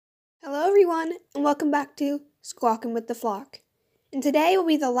everyone, and welcome back to Squawkin with the Flock. And today will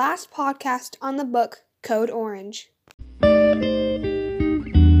be the last podcast on the book Code Orange.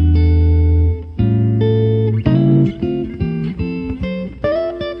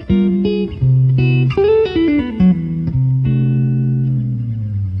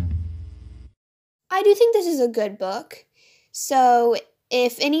 I do think this is a good book, so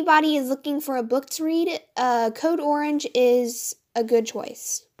if anybody is looking for a book to read, Code Orange is a good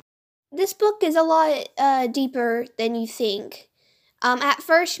choice. This book is a lot deeper than you think. At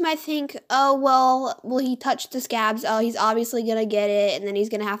first you might think, oh, well, will he touch the scabs? Oh, he's obviously going to get it, and then he's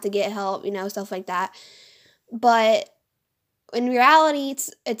going to have to get help, stuff like that. But in reality,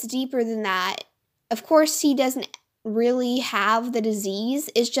 it's deeper than that. Of course, he doesn't really have the disease.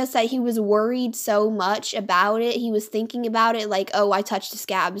 It's just that he was worried so much about it. He was thinking about it like, oh, I touched the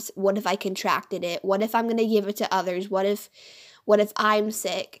scabs. What if I contracted it? What if I'm going to give it to others? What if I'm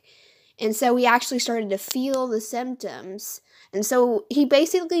sick? And so he actually started to feel the symptoms. And so he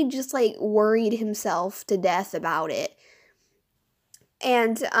basically just worried himself to death about it.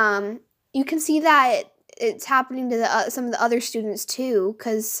 And you can see that it's happening to some of the other students too,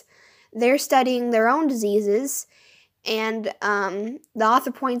 because they're studying their own diseases. And the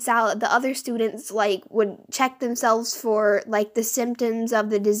author points out that the other students would check themselves for the symptoms of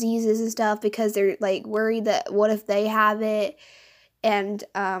the diseases and stuff because they're worried that what if they have it. And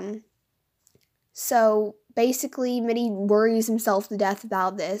so basically Mitty worries himself to death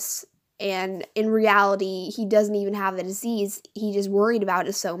about this, and in reality he doesn't even have the disease. He just worried about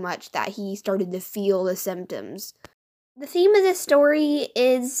it so much that he started to feel the symptoms. The theme of this story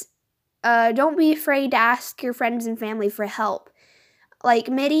is don't be afraid to ask your friends and family for help. Like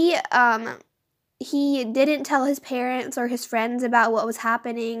Mitty, he didn't tell his parents or his friends about what was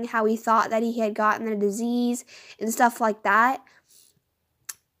happening, how he thought that he had gotten the disease and stuff like that,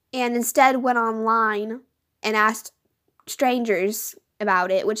 and instead went online and asked strangers about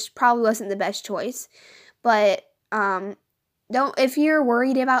it, which probably wasn't the best choice. But if you're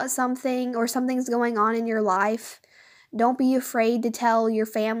worried about something or something's going on in your life, don't be afraid to tell your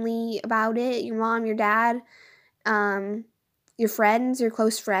family about it, your mom, your dad, your friends, your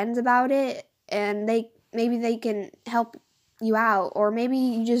close friends about it, and maybe they can help you out, or maybe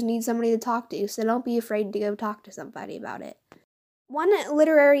you just need somebody to talk to, so don't be afraid to go talk to somebody about it. One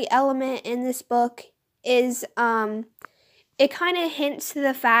literary element in this book is it kind of hints to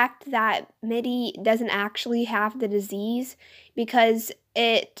the fact that Mitty doesn't actually have the disease, because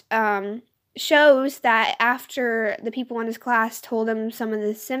it shows that after the people in his class told him some of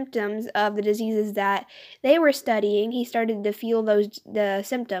the symptoms of the diseases that they were studying, he started to feel the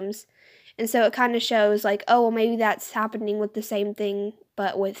symptoms. And so it kind of shows oh, well, maybe that's happening with the same thing,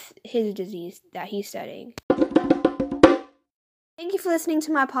 but with his disease that he's studying. Thank you for listening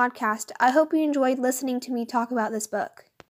to my podcast. I hope you enjoyed listening to me talk about this book.